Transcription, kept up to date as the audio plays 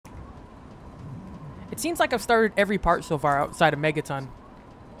It seems like I've started every part so far outside of Megaton.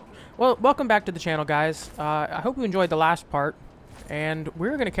 Well, welcome back to the channel, guys. I hope you enjoyed the last part. And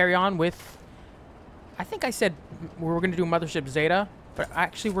we're going to carry on with... I think I said we were going to do Mothership Zeta, but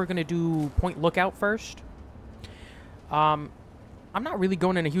actually we're going to do Point Lookout first. I'm not really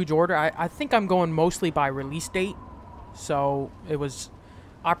going in a huge order. I think I'm going mostly by release date. So it was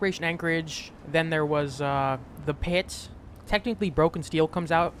Operation Anchorage, then there was The Pit. Technically Broken Steel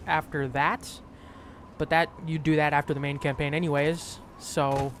comes out after that, but that you do that after the main campaign anyways,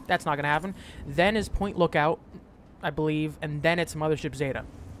 so that's not going to happen. Then is Point Lookout, I believe, and then it's Mothership Zeta.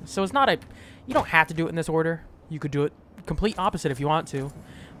 So it's not a... You don't have to do it in this order. You could do it complete opposite if you want to,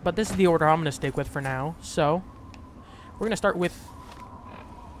 but this is the order I'm going to stick with for now. So we're going to start with...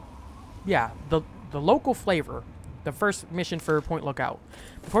 Yeah, the local flavor. The first mission for Point Lookout.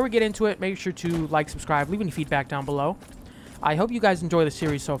 Before we get into it, make sure to like, subscribe, leave any feedback down below. I hope you guys enjoy the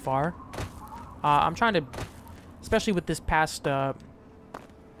series so far. I'm trying to, especially with this past, well,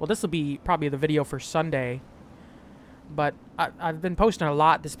 this will be probably the video for Sunday, but I've been posting a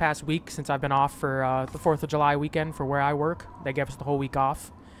lot this past week since I've been off for the 4th of July weekend for where I work. They gave us the whole week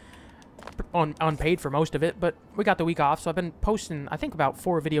off. Unpaid for most of it, but we got the week off, so I've been posting, I think, about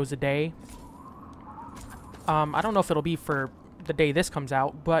 4 videos a day. I don't know if it'll be for the day this comes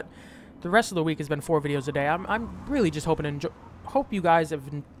out, but the rest of the week has been 4 videos a day. I'm really just hoping to hope you guys have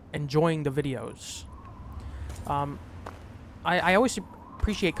been enjoying the videos. I always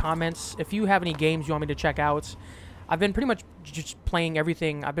appreciate comments. If you have any games you want me to check out, I've been pretty much just playing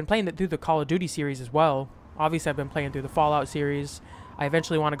everything. I've been playing through the Call of Duty series as well. Obviously, I've been playing through the Fallout series. I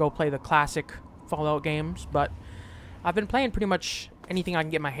eventually want to go play the classic Fallout games, but I've been playing pretty much anything I can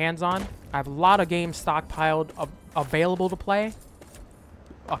get my hands on. I have a lot of games stockpiled available to play.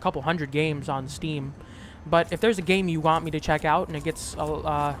 A couple hundred games on Steam. But if there's a game you want me to check out and it gets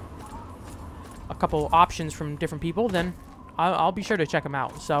a couple options from different people, then I'll be sure to check them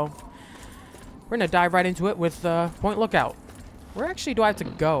out. So we're going to dive right into it with Point Lookout. Where actually do I have to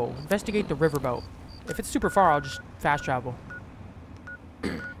go? Investigate the riverboat. If it's super far, I'll just fast travel.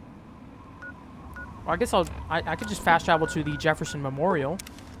 Well, I guess I could just fast travel to the Jefferson Memorial.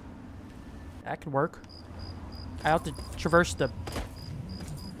 That could work. I have to traverse the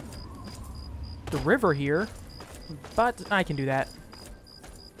river here, but I can do that.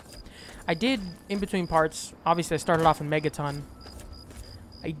 I did, in between parts, obviously I started off in Megaton.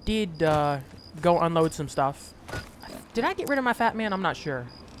 I did go unload some stuff. Did I get rid of my Fat Man? I'm not sure.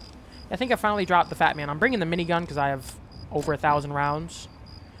 I think I finally dropped the Fat Man. I'm bringing the minigun because I have over 1,000 rounds.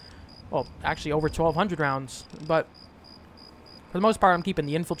 Well, actually over 1,200 rounds, but for the most part I'm keeping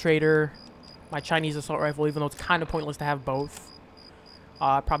the Infiltrator, my Chinese assault rifle, even though it's kind of pointless to have both.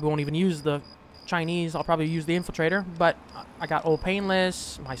 I probably won't even use the Chinese. I'll probably use the Infiltrator, but I got Old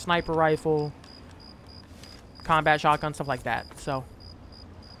Painless, my sniper rifle, combat shotgun, stuff like that. So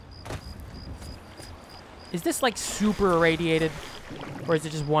is this like super irradiated, or is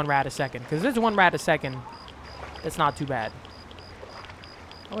it just 1 rad a second? Because if it's 1 rad a second, it's not too bad.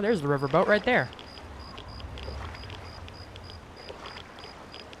 Oh, there's the riverboat right there.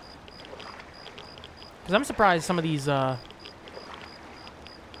 Because I'm surprised some of these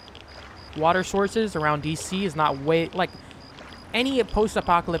water sources around DC is not way... Like, any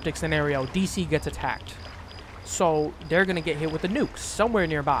post-apocalyptic scenario, DC gets attacked. So, they're going to get hit with the nukes somewhere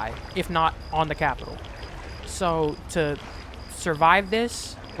nearby, if not on the Capitol. So, to survive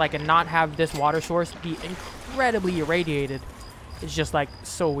this, like, and not have this water source be incredibly irradiated... It's just, like,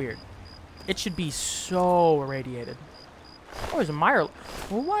 so weird. It should be so irradiated. Oh, there's a Mire...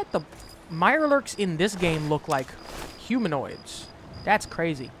 What the... Mirelurks in this game look like humanoids. That's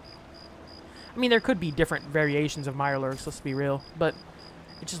crazy. I mean, there could be different variations of Mirelurks, let's be real. But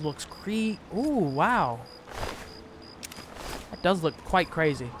it just looks Ooh, wow. That does look quite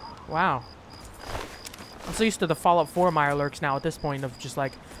crazy. Wow. I'm so used to the Fallout 4 Mirelurks now at this point of just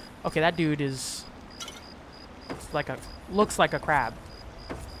like... Okay, that dude is... It's like a... Looks like a crab.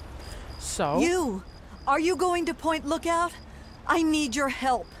 So... Are you going to Point Lookout? I need your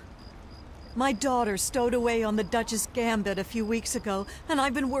help. My daughter stowed away on the Duchess Gambit a few weeks ago, and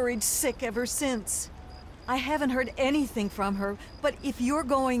I've been worried sick ever since. I haven't heard anything from her, but if you're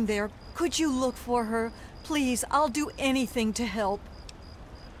going there, could you look for her? Please, I'll do anything to help.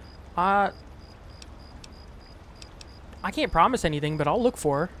 I can't promise anything, but I'll look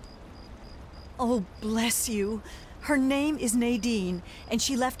for her. Oh, bless you. Her name is Nadine, and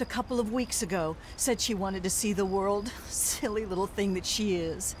she left a couple of weeks ago. Said she wanted to see the world. Silly little thing that she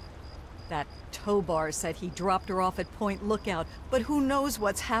is. That Tobar said he dropped her off at Point Lookout, but who knows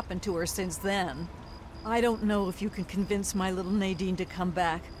what's happened to her since then. I don't know if you can convince my little Nadine to come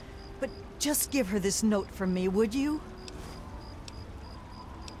back, but Just give her this note from me, would you?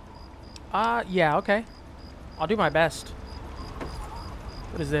 Yeah, okay. I'll do my best.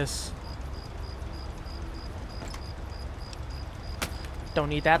 What is this? Don't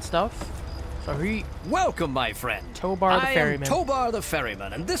need that stuff. So Welcome, my friend. Tobar the ferryman. I am Tobar the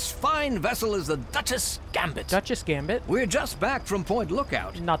ferryman, and this fine vessel is the Duchess Gambit. Duchess Gambit? We're just back from Point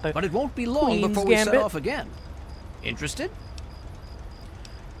Lookout. Not the but it won't be long Queen's before we Gambit. set off again. Interested?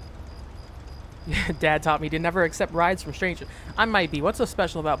 Dad taught me to never accept rides from strangers. I might be. What's so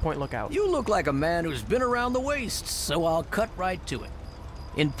special about Point Lookout? You look like a man who's been around the wastes, so I'll cut right to it.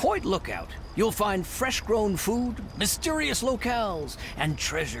 In Point Lookout, you'll find fresh-grown food, mysterious locales, and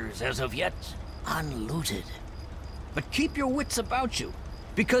treasures as of yet unlooted. But keep your wits about you,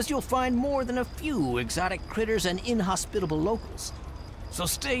 because you'll find more than a few exotic critters and inhospitable locals. So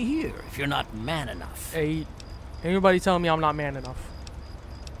stay here if you're not man enough. Hey, anybody telling me I'm not man enough?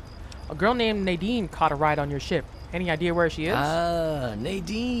 A girl named Nadine caught a ride on your ship. Any idea where she is? Ah,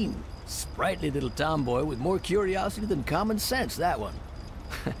 Nadine. Sprightly little tomboy with more curiosity than common sense, that one.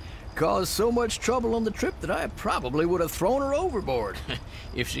 Caused so much trouble on the trip that I probably would have thrown her overboard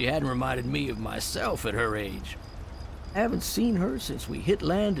if she hadn't reminded me of myself at her age. I haven't seen her since we hit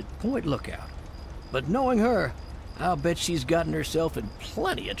land at Point Lookout. But knowing her, I'll bet she's gotten herself in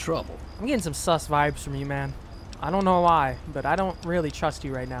plenty of trouble. I'm getting some sus vibes from you, man. I don't know why, but I don't really trust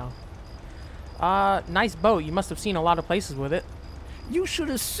you right now. Nice boat. You must have seen a lot of places with it. You should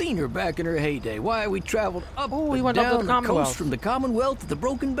have seen her back in her heyday. Why, we traveled up we and went up to down the the coast Commonwealth. from the Commonwealth to the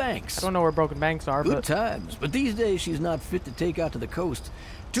Broken Banks. I don't know where Broken Banks are, Good but... times, but these days she's not fit to take out to the coast.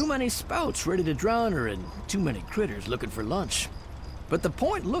 Too many spouts ready to drown her and too many critters looking for lunch. But the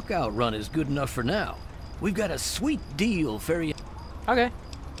Point Lookout run is good enough for now. We've got a sweet deal ferry... Okay.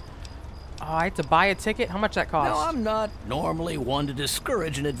 Oh, I had to buy a ticket? How much that cost? Now, I'm not normally one to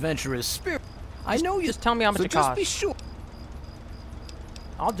discourage an adventurous spirit. I know you... Just tell me how much so it just costs. be sure.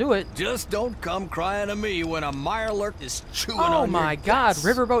 I'll do it. Just don't come crying to me when a mirelurk is chewing on your Oh my god, guts.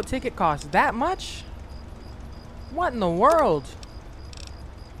 riverboat ticket costs that much? What in the world?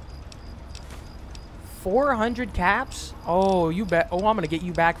 400 caps? Oh, you bet. Oh, I'm gonna get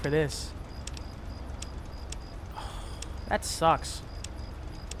you back for this. That sucks.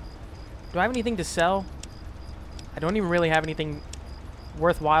 Do I have anything to sell? I don't even really have anything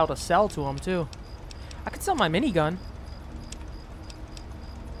worthwhile to sell to him, too. I could sell my minigun.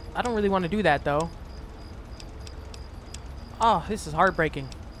 I don't really want to do that, though. Oh, this is heartbreaking.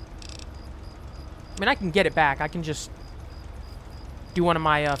 I mean, I can get it back. I can just do one of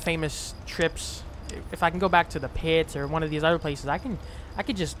my famous trips. If I can go back to the pits or one of these other places, I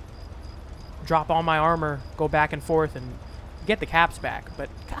could just drop all my armor, go back and forth, and get the caps back. But,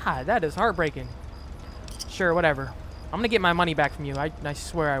 God, that is heartbreaking. Sure, whatever. I'm going to get my money back from you. I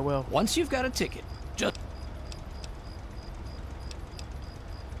swear I will. Once you've got a ticket, just...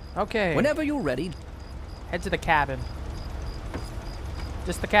 Okay. Whenever you're ready, Head to the cabin.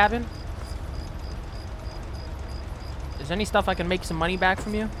 Just the cabin? Is there any stuff I can make some money back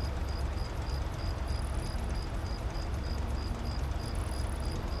from you?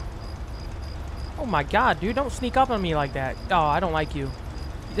 Oh my god, dude, don't sneak up on me like that. Oh, I don't like you.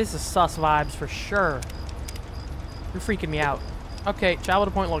 This is sus vibes for sure. You're freaking me out. Okay, travel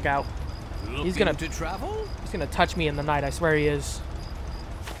to Point Lookout. He's gonna to travel? He's gonna touch me in the night, I swear he is.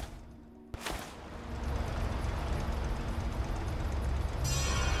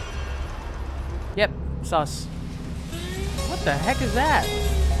 Yep, sus. What the heck is that?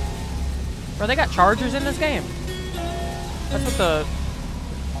 Bro, they got chargers in this game. That's what the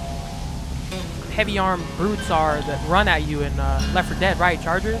heavy armed brutes are that run at you in Left 4 Dead, right?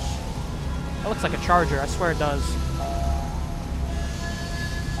 Chargers? That looks like a charger, I swear it does.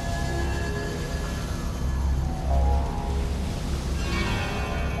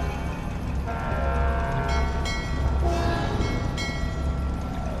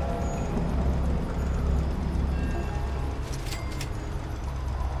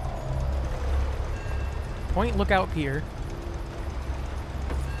 Point Lookout Pier.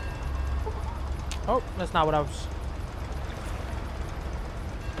 Oh, that's not what I was...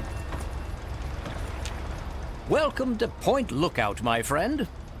 Welcome to Point Lookout, my friend.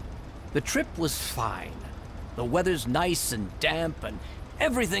 The trip was fine. The weather's nice and damp, and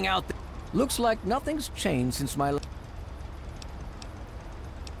everything out there looks like nothing's changed since my...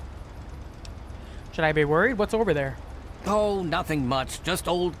 Should I be worried? What's over there? Oh, nothing much. Just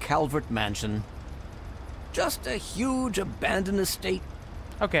old Calvert Mansion. Just a huge abandoned estate.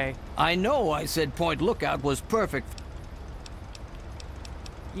 Okay. I know I said Point Lookout was perfect.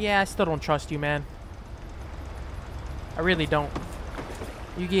 Yeah, I still don't trust you, man. I really don't.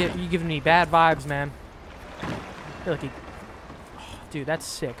 You giving me bad vibes, man. I feel like dude, that's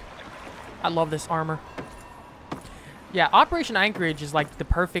sick. I love this armor. Yeah, Operation Anchorage is like the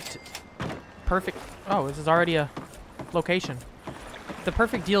perfect. Oh, this is already a location. The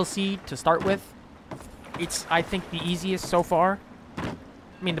perfect DLC to start with. It's, I think, the easiest so far. I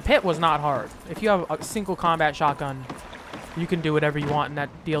mean, the pit was not hard. If you have a single combat shotgun, you can do whatever you want in that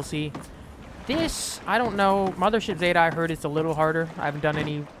DLC. This, I don't know. Mothership Zeta, I heard it's a little harder. I haven't done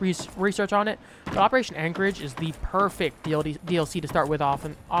any research on it. But Operation Anchorage is the perfect DLC to start with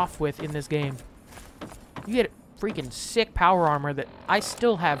off with in this game. You get freaking sick power armor that I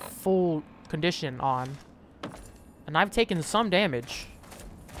still have full condition on. And I've taken some damage.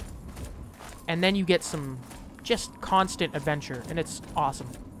 And then you get some just constant adventure. And it's awesome.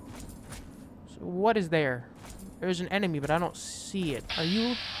 So what is there? There's an enemy, but I don't see it. Are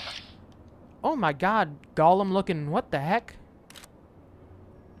you... Oh my god, Gollum looking, what the heck?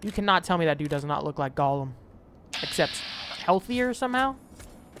 You cannot tell me that dude does not look like Gollum. Except healthier somehow?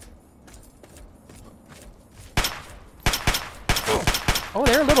 Oh,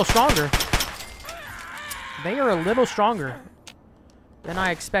 they're a little stronger. They are a little stronger than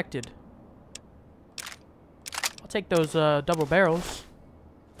I expected. I'll take those double barrels.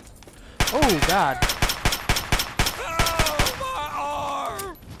 Oh god.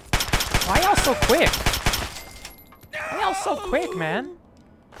 Why y'all so quick? Why y'all so quick, man?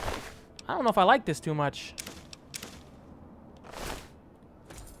 I don't know if I like this too much.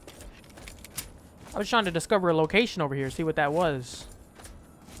 I was trying to discover a location over here, see what that was.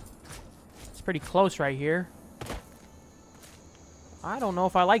 It's pretty close right here. I don't know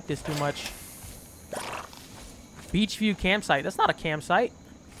if I like this too much. Beachview campsite. That's not a campsite.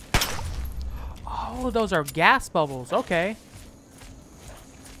 Oh, those are gas bubbles. Okay.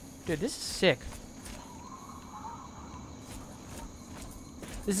 Dude, this is sick.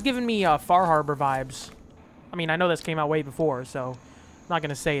 This is giving me Far Harbor vibes. I mean, I know this came out way before, so I'm not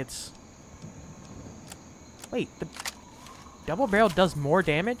gonna say it's... Wait, the double barrel does more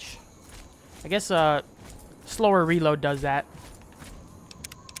damage? I guess slower reload does that.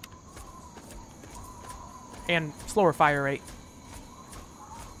 And slower fire rate.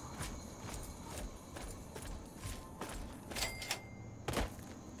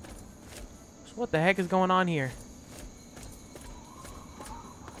 So what the heck is going on here?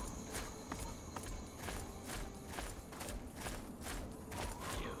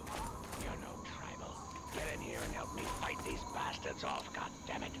 You're no tribal. Get in here and help me fight these bastards off,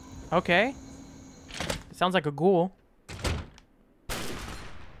 goddammit. Okay. It sounds like a ghoul.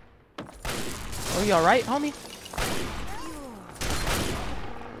 Oh, you alright, homie?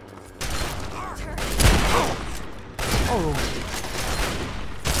 Oh.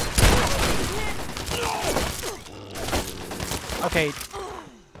 Okay.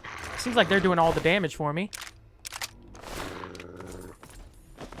 Seems like they're doing all the damage for me.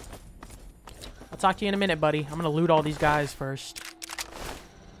 I'll talk to you in a minute, buddy. I'm gonna loot all these guys first.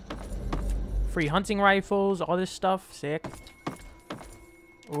 Free hunting rifles, all this stuff. Sick.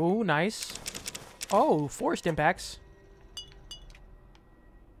 Ooh, nice. Oh, forced impacts.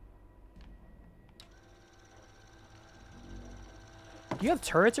 Do you have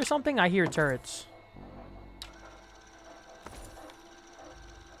turrets or something? I hear turrets.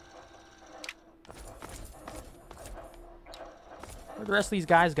 Where'd the rest of these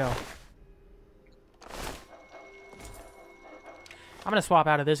guys go? I'm gonna swap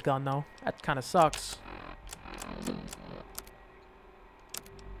out of this gun, though. That kind of sucks.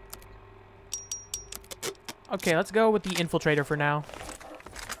 Okay, let's go with the infiltrator for now.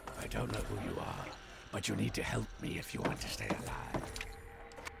 I don't know who you are, but you need to help me if you want to stay alive.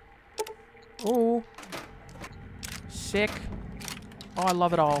 Ooh. Sick. Oh, I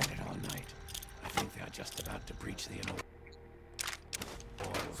love it all. It all night. I think they are just about to breach the inner walls.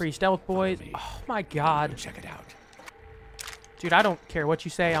 Free stealth boys. Oh my god. Check it out. Dude, I don't care what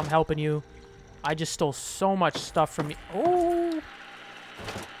you say. I'm helping you. I just stole so much stuff from you. Oh.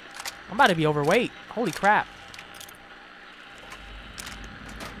 I'm about to be overweight. Holy crap.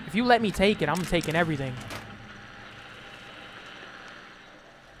 If you let me take it, I'm taking everything.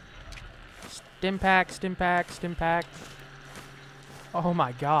 Stim pack, stim pack, stim pack. Oh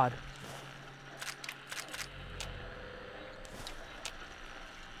my god.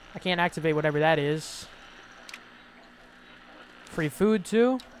 I can't activate whatever that is. Free food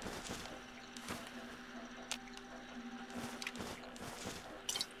too.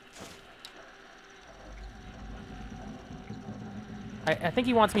 I think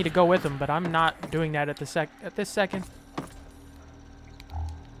he wants me to go with him, but I'm not doing that at this second.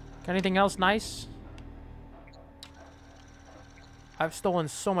 Got anything else nice? I've stolen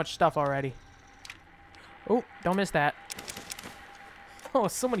so much stuff already. Oh, don't miss that. Oh,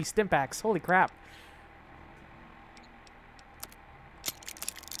 so many stim packs. Holy crap.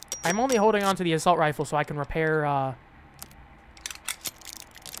 I'm only holding on to the assault rifle so I can repair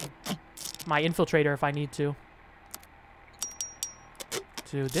my infiltrator if I need to.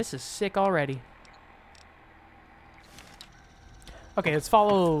 Dude, this is sick already. Okay, let's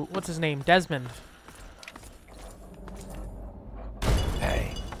follow, what's his name? Desmond.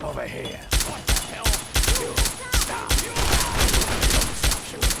 Hey, over here. What the hell? You stop.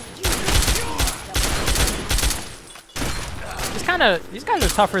 These guys are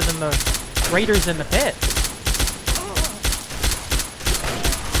tougher than the raiders in the pit.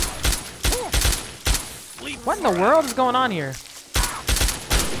 What in the world is going on here?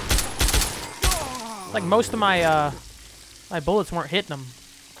 Like most of my my bullets weren't hitting them.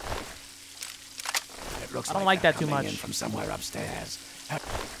 It looks I don't like that too coming much. in from somewhere upstairs.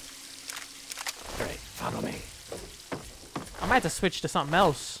 Hurry, follow me. I might have to switch to something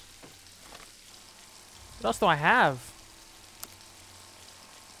else. What else do I have?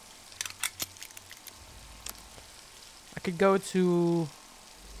 I could go to...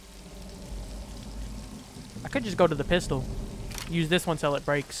 I could just go to the pistol. Use this one till it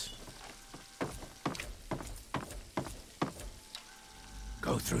breaks.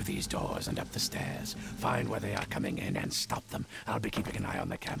 Go through these doors and up the stairs. Find where they are coming in and stop them. I'll be keeping an eye on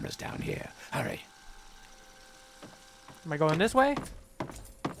the cameras down here. Hurry. Am I going this way?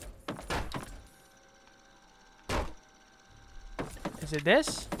 Is it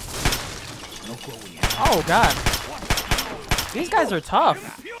this? Look what we have. Oh, God. These guys are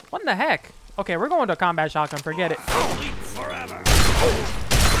tough. What in the heck? Okay, we're going to a combat shotgun. Forget it. Sleep forever.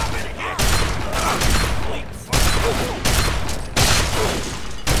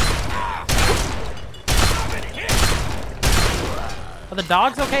 Are the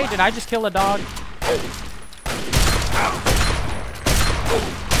dogs okay? Did I just kill a dog?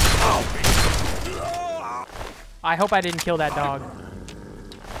 I hope I didn't kill that dog.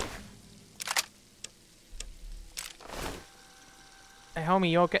 Hey,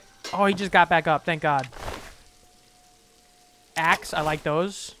 homie, you okay? Oh, he just got back up. Thank God. Axe, I like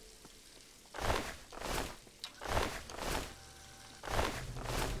those.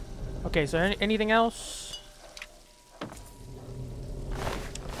 Okay, so anything else?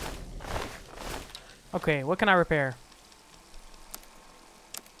 Okay, what can I repair?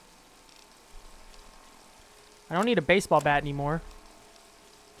 I don't need a baseball bat anymore.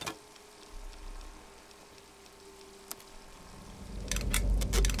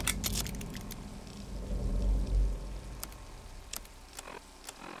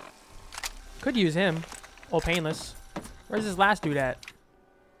 Could use him. Oh, painless. Where's this last dude at?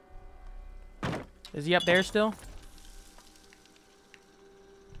 Is he up there still?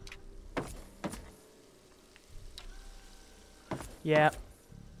 Yeah.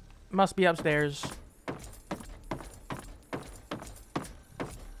 Must be upstairs.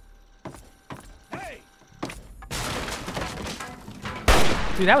 Hey!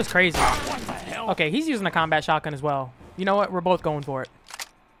 Dude, that was crazy. What the hell? Okay, he's using a combat shotgun as well. You know what? We're both going for it.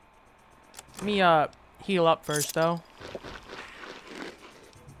 Let me, heal up first, though.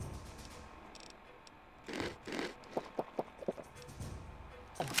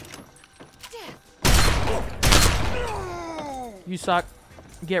 You suck.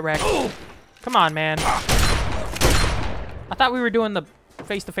 Get wrecked. Come on, man. I thought we were doing the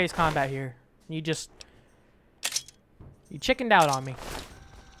face-to-face combat here. You just... You chickened out on me.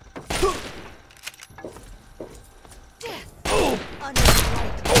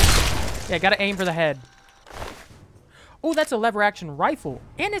 Yeah, gotta aim for the head. Oh, that's a lever action rifle.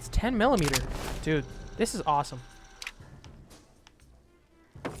 And it's 10mm. Dude, this is awesome.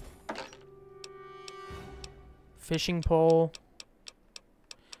 Fishing pole.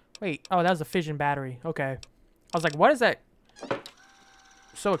 Wait, oh, that was a fission battery. Okay. I was like, what is that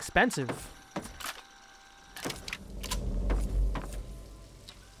so expensive?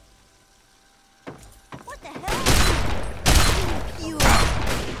 What the hell? You.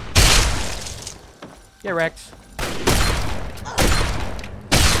 Get wrecked.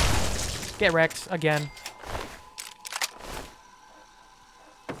 Get wrecked again.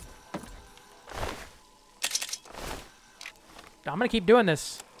 I'm gonna keep doing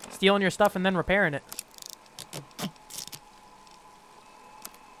this. Stealing your stuff and then repairing it.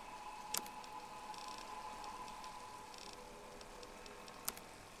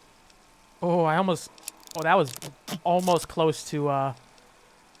 Oh, I almost... Oh, that was almost close to,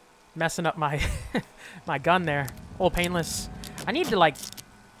 messing up my my gun there. Oh, painless. I need to, like...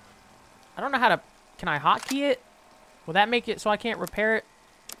 I don't know how to... Can I hotkey it? Will that make it so I can't repair it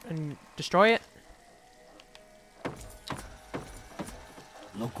and destroy it?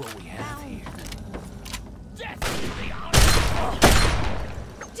 Look what we have here.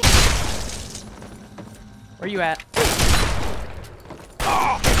 Where you at?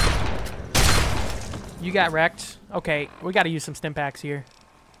 You got wrecked. Okay, we gotta use some stim packs here.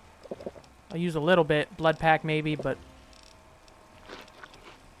 I'll use a little bit. Blood pack maybe, but...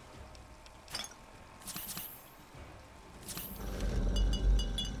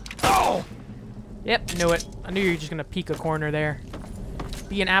 Oh! Yep, knew it. I knew you were just gonna peek a corner there.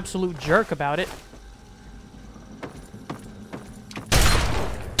 Be an absolute jerk about it.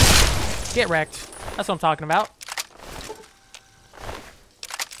 Get wrecked. That's what I'm talking about.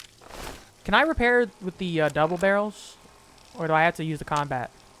 Can I repair with the double barrels? Or do I have to use the combat?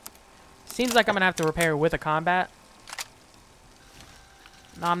 Seems like I'm gonna have to repair with a combat.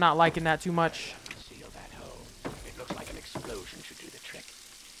 No, I'm not liking that too much. Seal that hole. It looks like an explosion should do the trick.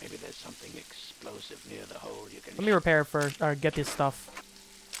 Maybe there's something explosive near the hole you can... Let me repair first, or get this stuff.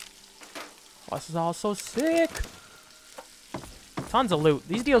 Oh, this is all so sick. Tons of loot.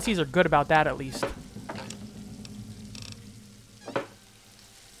 These DLCs are good about that, at least.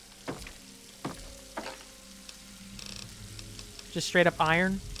 Just straight up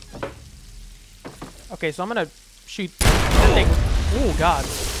iron. Okay, so I'm gonna shoot that thing. Oh, God.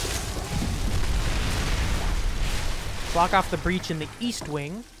 Block off the breach in the east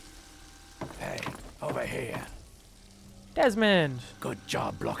wing. Hey, over here. Desmond! Good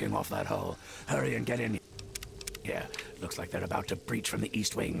job blocking off that hole. Hurry and get in here. Looks like they're about to breach from the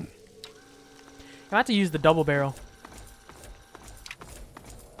east wing. I have to use the double barrel.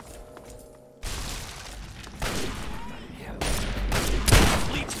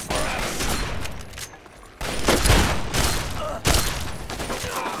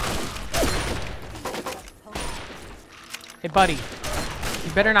 Hey, buddy.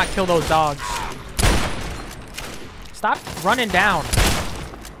 You better not kill those dogs. Stop running down.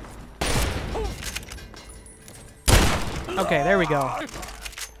 Okay, there we go.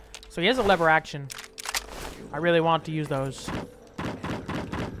 So he has a lever action. I really want to use those.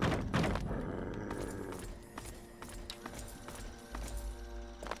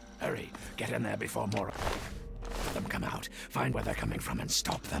 Hurry, get in there before more of them come out. Find where they're coming from and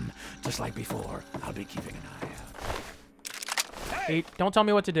stop them. Just like before, I'll be keeping an eye out. Hey, don't tell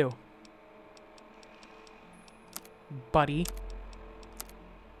me what to do. Buddy.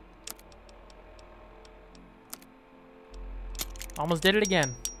 Almost did it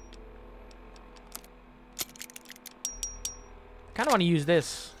again. I kind of want to use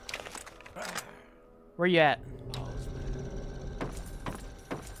this. Where you at?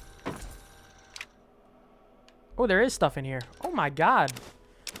 Oh, there is stuff in here. Oh my God.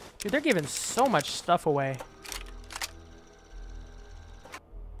 Dude, they're giving so much stuff away.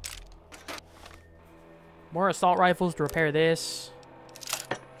 More assault rifles to repair this.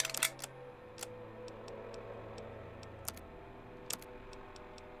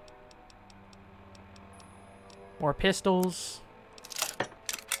 More pistols.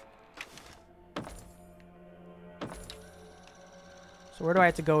 So where do I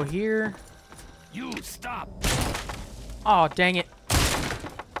have to go here? You stop! Oh, dang it.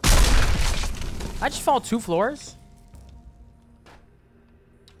 I just fall 2 floors?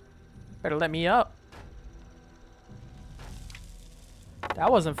 Better let me up. That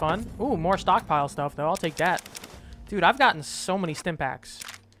wasn't fun. Ooh, more stockpile stuff, though. I'll take that. Dude, I've gotten so many stim packs.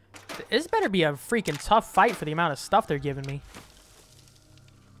 This better be a freaking tough fight for the amount of stuff they're giving me.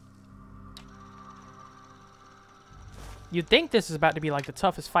 You'd think this is about to be like the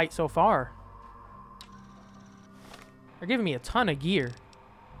toughest fight so far. They're giving me a ton of gear.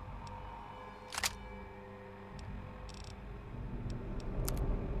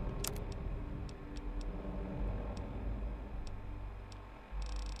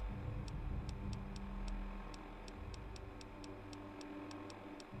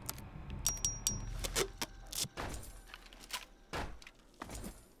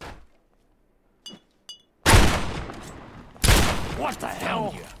 What the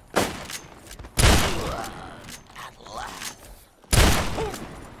hell? At last.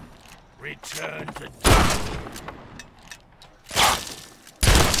 Return to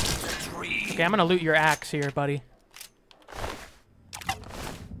tree. Okay, I'm gonna loot your axe here, buddy.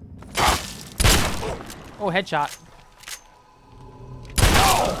 Oh, headshot.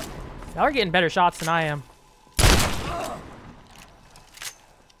 Y'all are getting better shots than I am.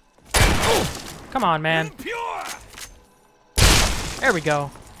 Come on, man. There we go.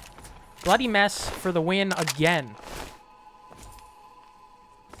 Bloody mess for the win again.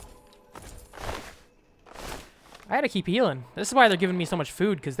 I gotta keep healing. This is why they're giving me so much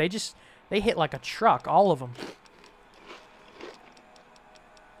food, because they hit like a truck, all of them.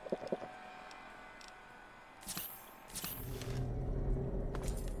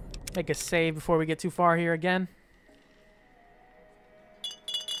 Make a save before we get too far here again.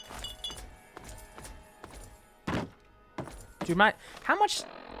 Dude, how much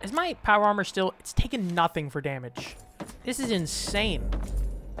is my power armor still? It's taking nothing for damage. This is insane.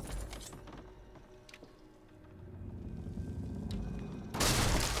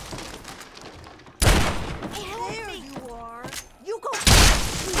 There you are. You go.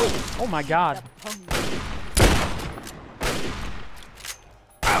 Oh my god.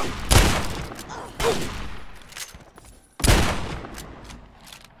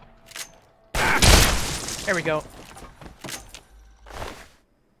 There we go.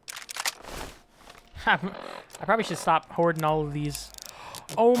 I probably should stop hoarding all of these.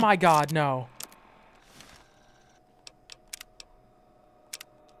 Oh my god, no.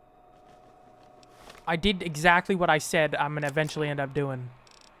 I did exactly what I said I'm gonna eventually end up doing.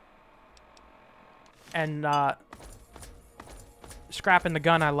 And, scrapping the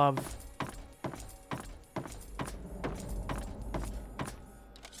gun I love.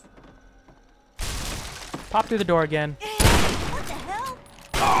 Pop through the door again. What the hell?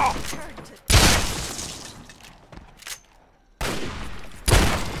 Oh.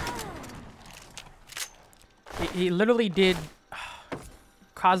 He literally did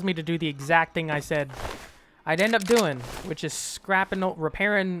cause me to do the exact thing I said I'd end up doing, which is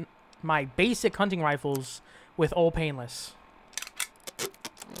repairing my basic hunting rifles with Old Painless.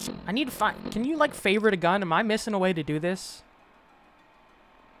 I need to find... Can you, like, favorite a gun? Am I missing a way to do this?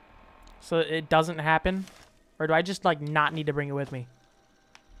 So it doesn't happen? Or do I just, like, not need to bring it with me?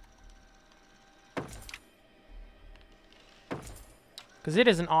 Because it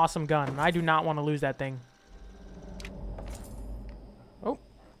is an awesome gun, and I do not want to lose that thing. Oh.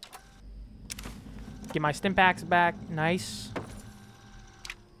 Get my stim packs back. Nice. So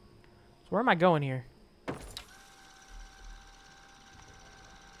where am I going here?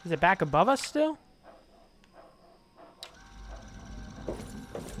 Is it back above us still?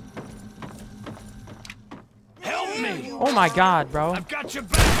 Help me! Oh my god, bro. I've got your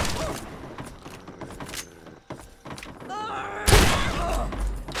back!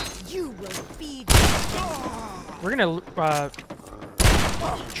 You will feed. We're gonna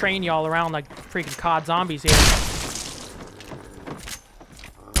train y'all around like freaking COD zombies here.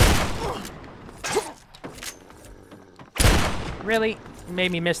 Really?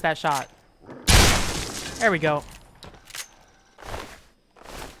 Made me miss that shot. There we go.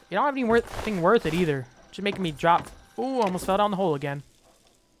 You don't have anything worth it either. Just making me drop. Ooh, almost fell down the hole again.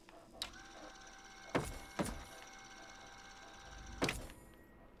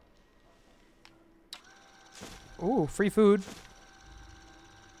 Ooh, free food.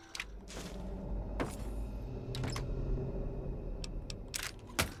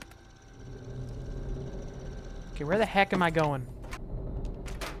 Okay, where the heck am I going?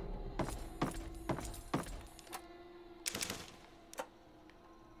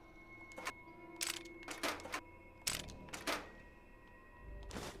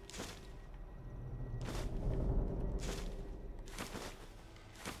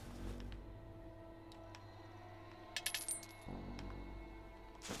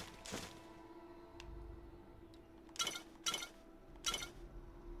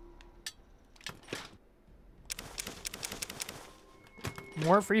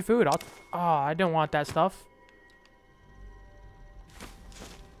 More free food. Oh, I don't want that stuff.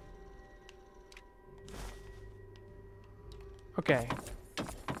 Okay.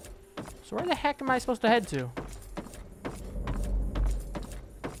 So where the heck am I supposed to head to?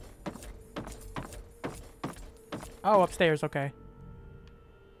 Oh, upstairs. Okay.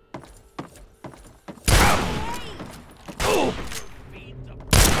 Oh!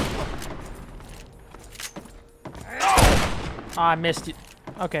 Oh, I missed it.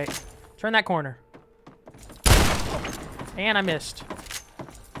 Okay. Turn that corner. And I missed.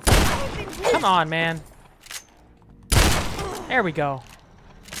 Come on, man. There we go.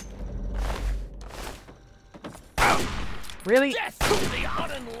 Really? Death to the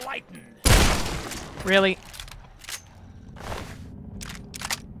unenlightened! Really?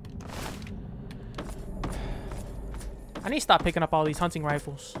 I need to stop picking up all these hunting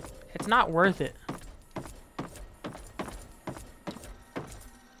rifles. It's not worth it.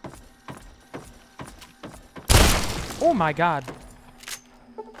 Oh my god.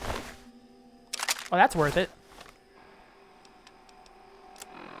 Oh, that's worth it.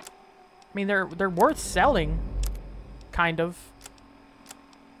 I mean, they're worth selling, kind of.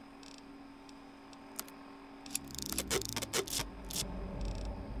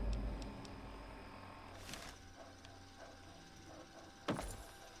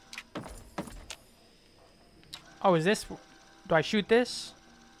 Oh, is this... Do I shoot this?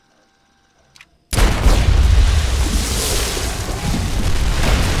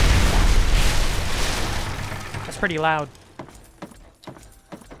 That's pretty loud.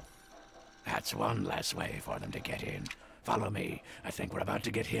 That's one less way for them to get in. Follow me. I think we're about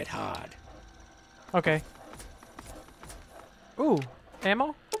to get hit hard. Okay. Ooh,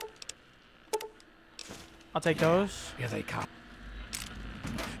 ammo? I'll take those. Here they come.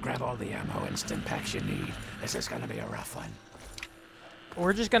 Grab all the ammo and stim packs you need. This is gonna be a rough one.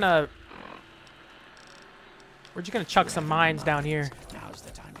 We're just gonna chuck some mines down here. Now's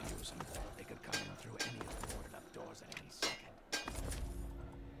the time to use them. They could come in through any of the boarded up doors at any second.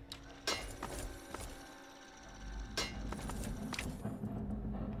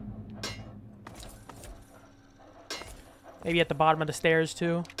 Maybe at the bottom of the stairs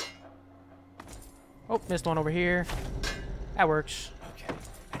too. Oh, missed one over here. That works. Okay,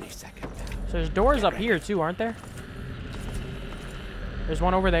 any second now. So there's doors up here too, aren't there? There's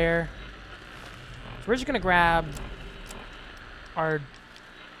one over there. So we're just gonna grab our...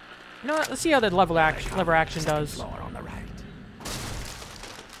 You know what? Let's see how the lever action does. Floor on the right.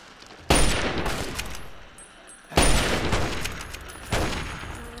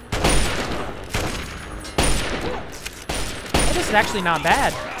 Oh, this is actually not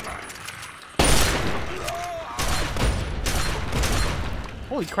bad.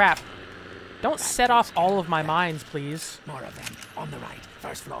 Holy crap. Don't set off all of my mines, please. More of them. On the right.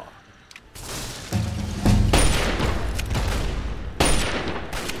 First floor.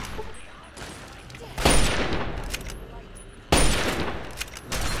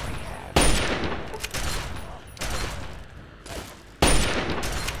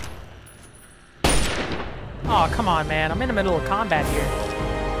 Oh, come on, man. I'm in the middle of combat here.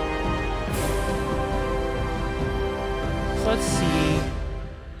 So let's see.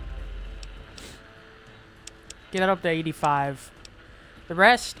 Get that up to 85. The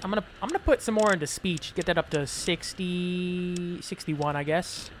rest, I'm gonna put some more into speech. Get that up to 60, 61, I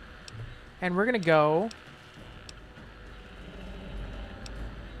guess. And we're gonna go.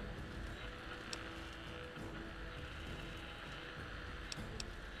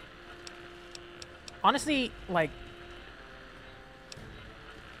 Honestly, like,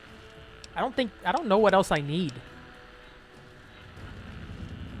 I don't know what else I need.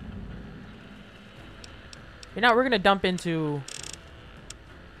 You know, we're gonna dump into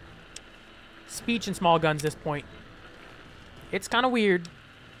speech and small guns this point. It's kind of weird.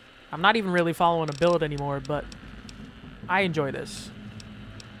 I'm not even really following a build anymore, but I enjoy this.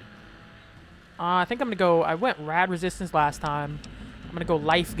 I think I'm gonna go. I went rad resistance last time. I'm gonna go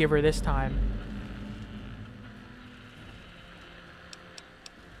life giver this time.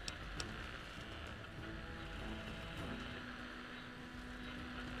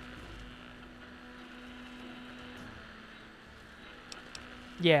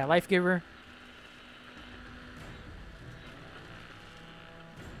 Yeah, life giver.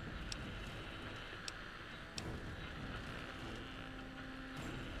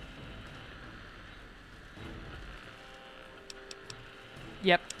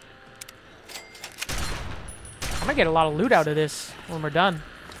 Yep. I'm gonna get a lot of loot out of this when we're done.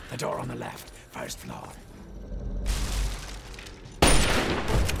 The door on the left. First floor.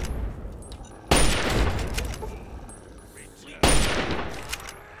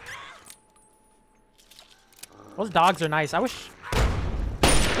 Those dogs are nice. I wish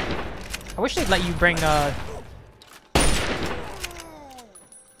they'd let you bring dog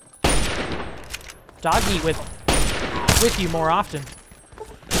meat with you more often.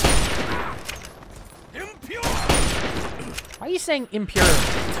 Impure. Why are you saying impure?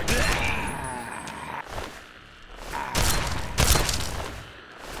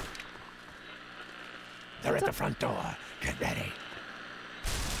 They're at the front door. Get ready.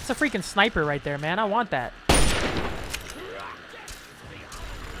 It's a freaking sniper right there, man. I want that.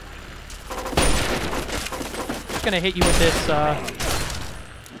 Just gonna hit you with this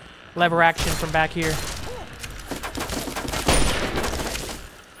lever action from back here.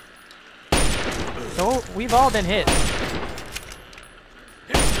 So we've all been hit.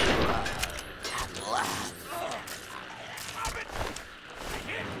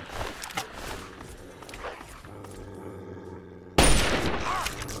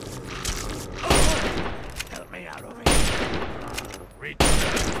 Help me out over here. Return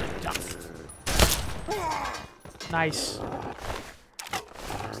to dust. Nice.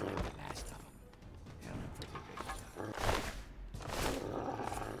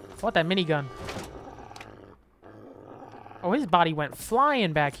 What, that minigun? Oh, his body went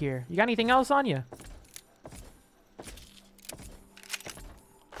flying back here. You got anything else on you?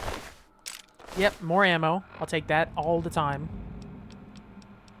 Yep, more ammo. I'll take that all the time.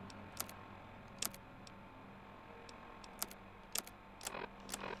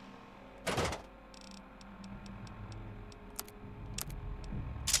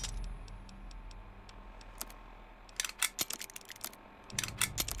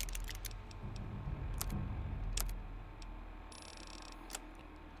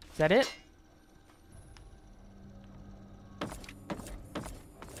 Is that it?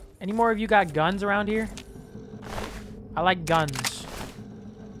 Any more of you got guns around here? I like guns.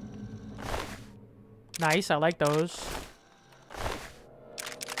 Nice, I like those.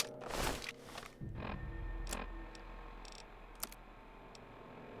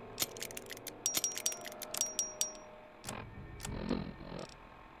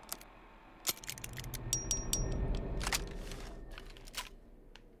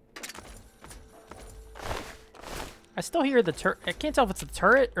 I still hear the turret. I can't tell if it's a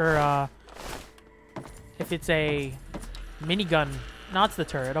turret or if it's a minigun. No, it's the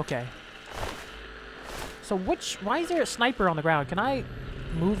turret. Okay. So why is there a sniper on the ground? Can I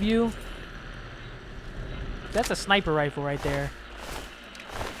move you? That's a sniper rifle right there.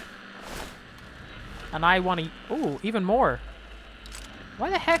 And I want to... Ooh, even more. Why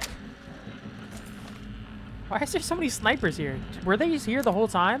the heck? Why is there so many snipers here? Were they just here the whole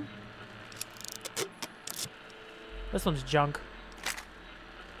time? This one's junk.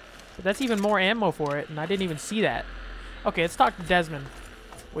 But that's even more ammo for it, and I didn't even see that. Okay, let's talk to Desmond.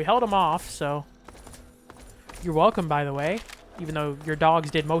 We held him off, so... You're welcome, by the way. Even though your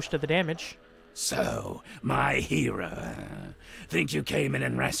dogs did most of the damage. So, my hero. Think you came in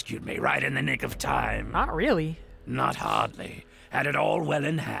and rescued me right in the nick of time? Not really. Not hardly. Had it all well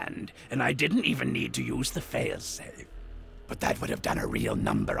in hand, and I didn't even need to use the failsafe. But that would have done a real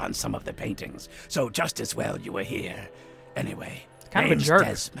number on some of the paintings, so just as well you were here. Anyway, kind of a name's jerk.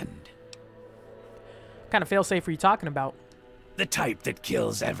 Desmond. What kind of failsafe are you talking about? The type that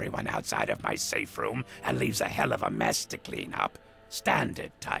kills everyone outside of my safe room and leaves a hell of a mess to clean up.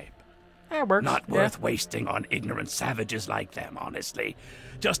 Standard type. That works. Not worth wasting on ignorant savages like them, honestly.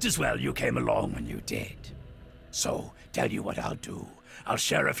 Just as well you came along when you did. So, tell you what I'll do. I'll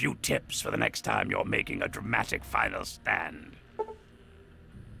share a few tips for the next time you're making a dramatic final stand.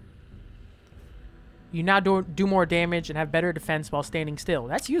 You now do more damage and have better defense while standing still.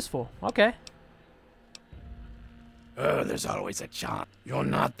 That's useful. Okay. Oh, there's always a chance. You're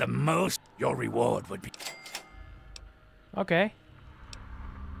not the most. Your reward would be... Okay.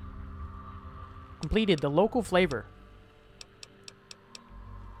 Completed the local flavor.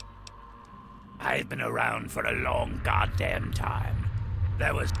 I've been around for a long goddamn time.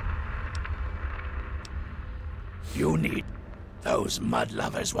 There was... You need... Those mud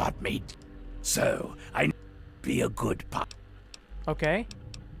lovers want me. So, I... Be a good pop. Okay.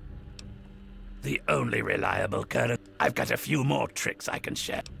 The only reliable current. I've got a few more tricks I can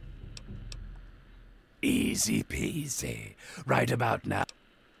share. Easy peasy. Right about now.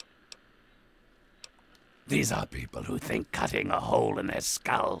 These are people who think cutting a hole in their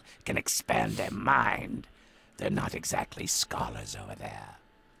skull can expand their mind. They're not exactly scholars over there.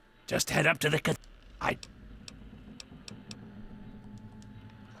 Just head up to the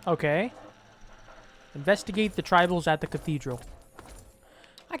Okay. Investigate the tribals at the cathedral.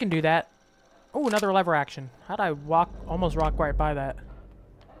 I can do that. Oh, another lever action. How'd I almost walk right by that?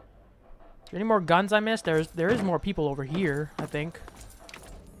 Is there any more guns I missed? There is more people over here, I think.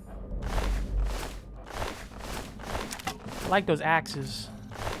 I like those axes.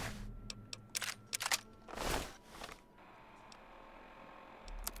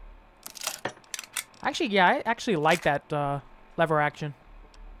 Actually, yeah, I actually like that lever action.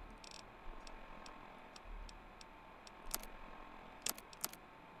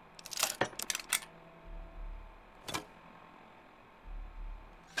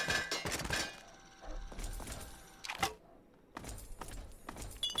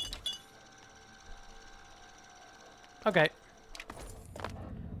 Okay.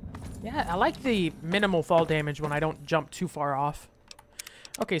 Yeah, I like the minimal fall damage when I don't jump too far off.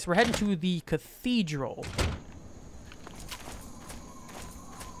 Okay, so we're heading to the cathedral.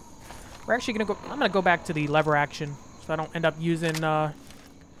 We're actually gonna go... I'm gonna go back to the lever action, so I don't end up using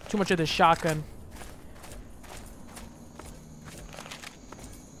too much of this shotgun.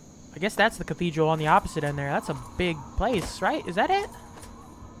 I guess that's the cathedral on the opposite end there. That's a big place, right? Is that it?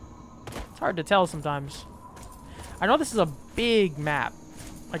 It's hard to tell sometimes. I know this is a big map.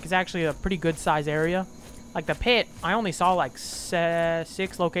 Like, it's actually a pretty good size area. Like, the pit, I only saw, like,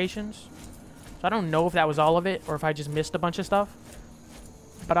 6 locations. So I don't know if that was all of it, or if I just missed a bunch of stuff.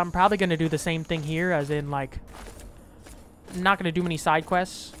 But I'm probably going to do the same thing here, as in, like, I'm not going to do many side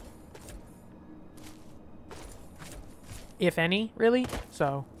quests. if any, really.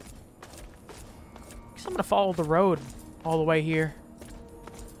 So, I guess I'm gonna follow the road all the way here.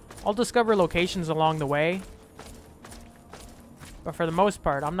 I'll discover locations along the way, but for the most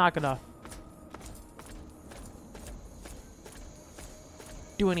part, I'm not gonna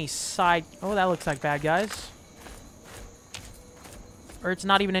do any side... Oh, that looks like bad guys. Or it's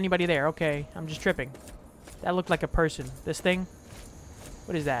not even anybody there. Okay, I'm just tripping. That looked like a person. This thing?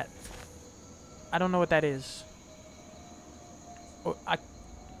 What is that? I don't know what that is. Oh,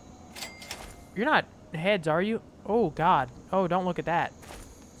 You're not heads, are you? Oh, God. Oh, don't look at that.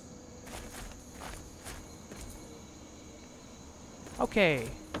 Okay.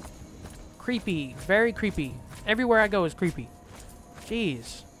 Creepy. Very creepy. Everywhere I go is creepy.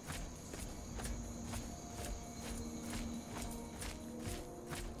 Jeez.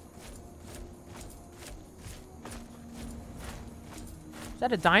 Is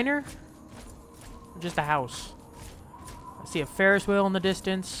that a diner? Or just a house? I see a Ferris wheel in the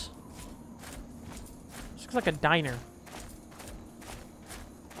distance. This looks like a diner.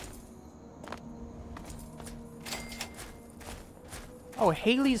 Oh,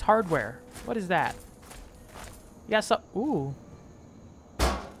 Haley's Hardware. What is that? Yes. Ooh.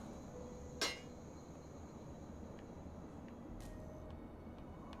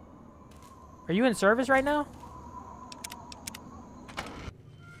 Are you in service right now?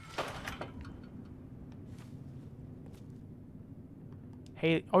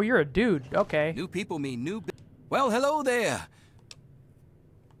 Hey, oh, you're a dude. Okay. New people mean new... Well, hello there.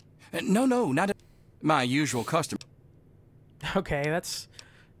 No, not my usual customer. Okay, that's...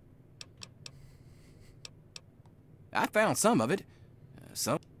 I found some of it.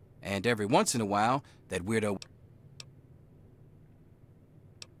 And every once in a while, that weirdo...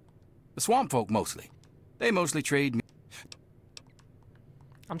 The swamp folk, mostly. They mostly trade me...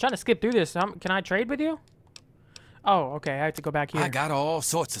 I'm trying to skip through this. Can I trade with you? Oh, okay. I have to go back here. I got all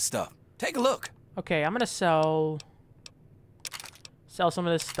sorts of stuff. Take a look. Okay, I'm gonna sell some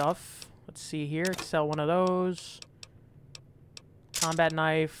of this stuff. Let's see here. Sell one of those. Combat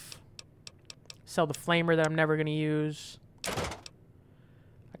knife. Sell the flamer that I'm never gonna use.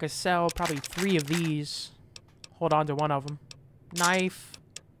 I could sell probably 3 of these. Hold on to one of them. Knife.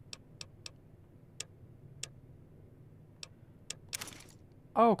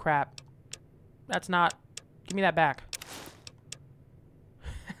 Oh, crap. That's not... Give me that back.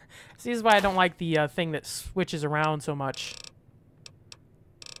 See, this is why I don't like the thing that switches around so much.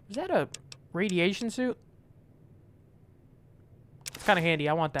 Is that a radiation suit? It's kind of handy.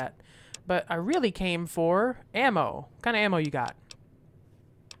 I want that. But I really came for ammo. What kind of ammo you got?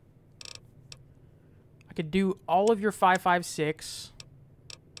 I could do all of your 5.56.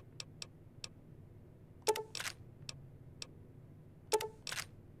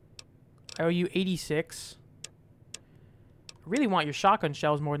 I owe you 86. I really want your shotgun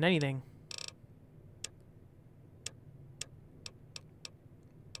shells more than anything.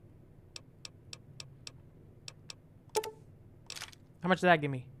 How much did that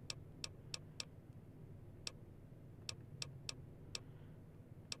give me?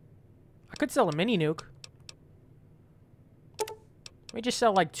 I could sell a mini nuke. Let me just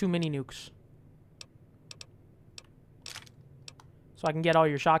sell like 2 mini nukes. So I can get all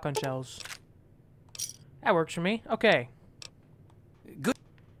your shotgun shells. That works for me. Okay. Good.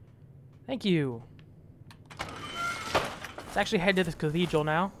 Thank you. Let's actually head to this cathedral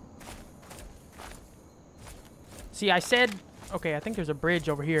now. See, I said... Okay, I think there's a bridge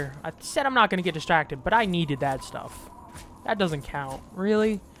over here. I said I'm not going to get distracted, but I needed that stuff. That doesn't count.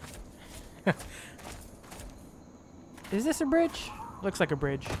 Really? Is this a bridge? Looks like a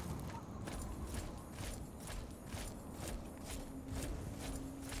bridge.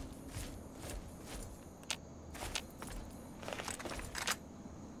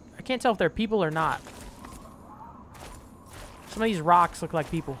 I can't tell if they're people or not. Some of these rocks look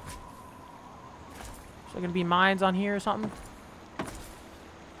like people. Is there gonna be mines on here or something?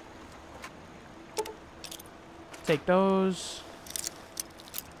 Take those.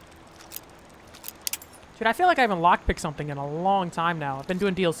 Dude, I feel like I haven't lockpicked something in a long time now. I've been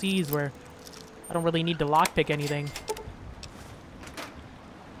doing DLCs where I don't really need to lockpick anything.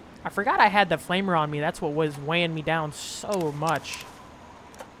 I forgot I had the flamer on me. That's what was weighing me down so much.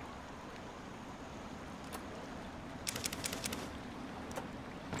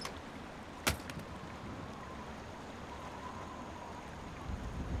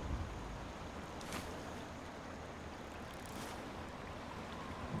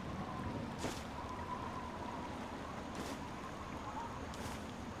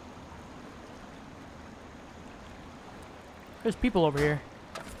 There's people over here.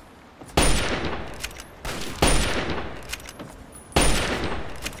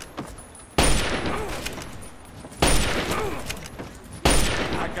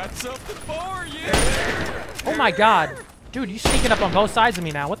 Got something for you. Oh my god. Dude, you sneaking up on both sides of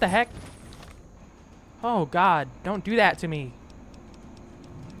me now. What the heck? Oh god, don't do that to me.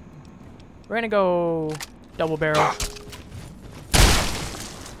 We're gonna go double barrel.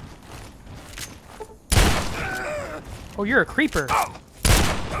 Oh, you're a creeper.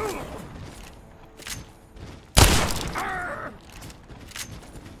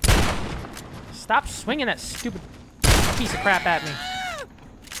 Stop swinging that stupid piece of crap at me.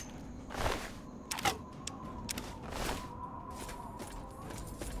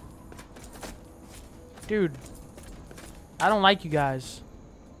 Dude, I don't like you guys.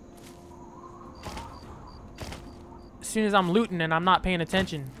 As soon as I'm looting and I'm not paying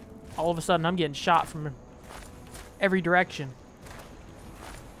attention, all of a sudden I'm getting shot from every direction.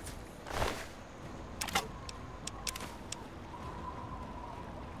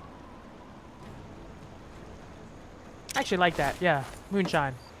 I actually like that, yeah.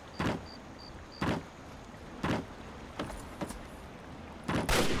 Moonshine.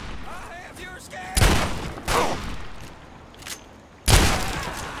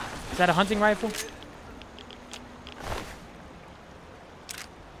 Is that a hunting rifle?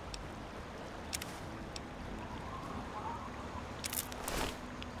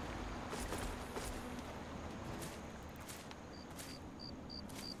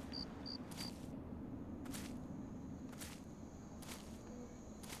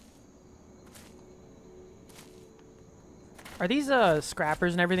 Are these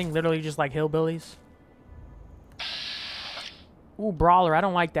scrappers and everything literally just like hillbillies? Ooh, brawler. I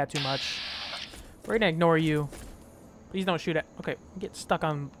don't like that too much. We're gonna ignore you. Please don't shoot at. Okay, get stuck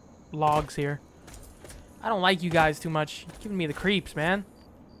on logs here. I don't like you guys too much. You're giving me the creeps, man.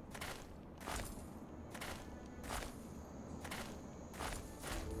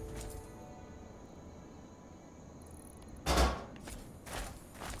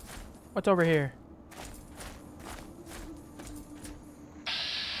 What's over here?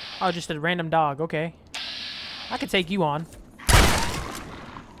 Oh, just a random dog. Okay. I could take you on.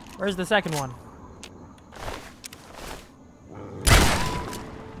 Where's the second one?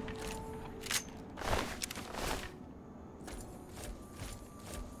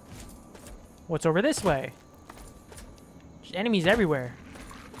 What's over this way? There's enemies everywhere.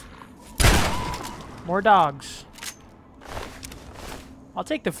 More dogs. I'll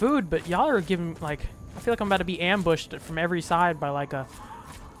take the food, but y'all are giving, like... I feel like I'm about to be ambushed from every side by, like, a...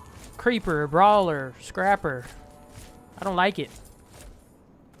 creeper, brawler, scrapper. I don't like it.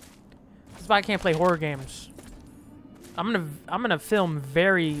 This is why I can't play horror games. I'm gonna film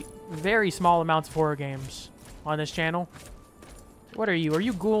very, very small amounts of horror games on this channel. What are you? Are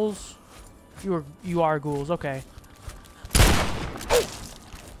you ghouls? You are ghouls. Okay.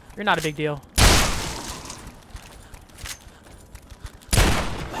 You're not a big deal.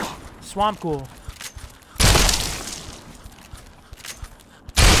 Swamp ghoul.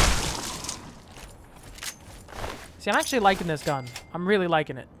 See, I'm actually liking this gun. I'm really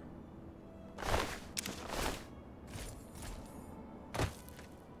liking it.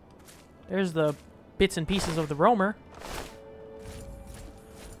 There's the bits and pieces of the roamer.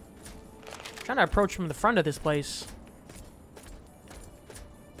 Trying to approach from the front of this place.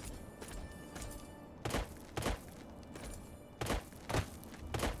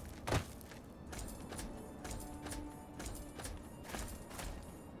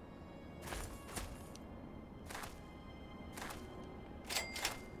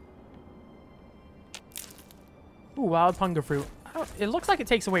 Ooh, wild punga fruit. It looks like it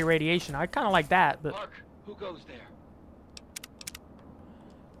takes away radiation. I kind of like that, but... Mark, who goes there?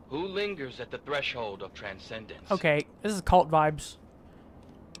 Who lingers at the threshold of transcendence? Okay, this is cult vibes.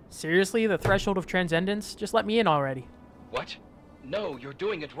 Seriously, the threshold of transcendence? Just let me in already. What? No, you're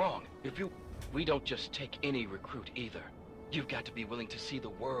doing it wrong. We don't just take any recruit either. You've got to be willing to see the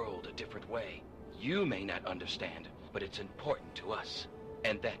world a different way. You may not understand, but it's important to us.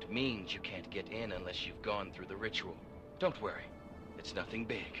 And that means you can't get in unless you've gone through the ritual. Don't worry. It's nothing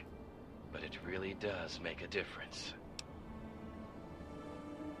big. But it really does make a difference.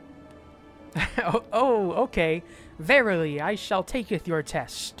 Oh, okay. Verily, I shall taketh your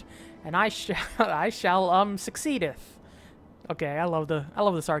test, and I shall succeedeth. Okay, I love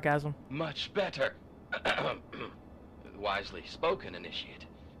the sarcasm. Much better. Wisely spoken, Initiate.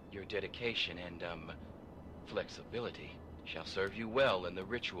 Your dedication and flexibility shall serve you well in the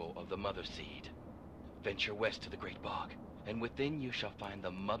ritual of the Mother Seed. Venture west to the Great Bog, and within you shall find the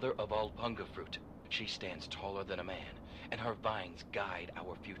Mother of all Punga Fruit. She stands taller than a man, and her vines guide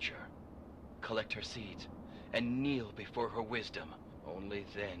our future. Collect her seeds, and kneel before her wisdom. Only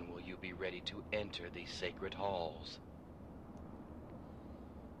then will you be ready to enter these sacred halls.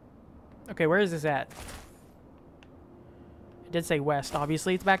 Okay, where is this at? It did say west.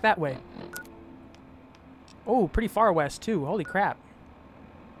 Obviously, it's back that way. Oh, pretty far west, too. Holy crap.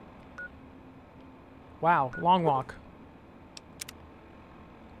 Wow, long walk.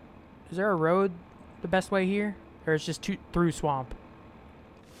 Is there a road the best way here? Or it's just through swamp?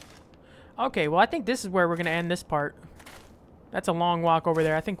 Okay, well, I think this is where we're going to end this part. That's a long walk over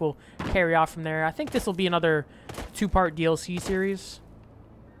there. I think we'll carry off from there. I think this will be another 2-part DLC series.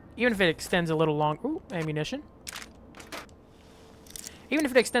 Even if it extends a little long... Ooh, ammunition. Even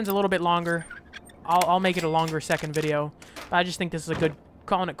if it extends a little bit longer, I'll make it a longer second video. But I just think this is a good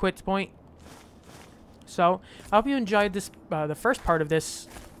calling it quits point. So, I hope you enjoyed this, the first part of this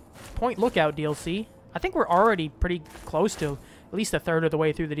Point Lookout DLC. I think we're already pretty close to at least a third of the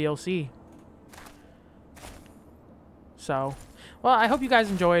way through the DLC. So, well, I hope you guys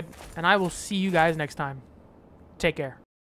enjoyed, and I will see you guys next time. Take care.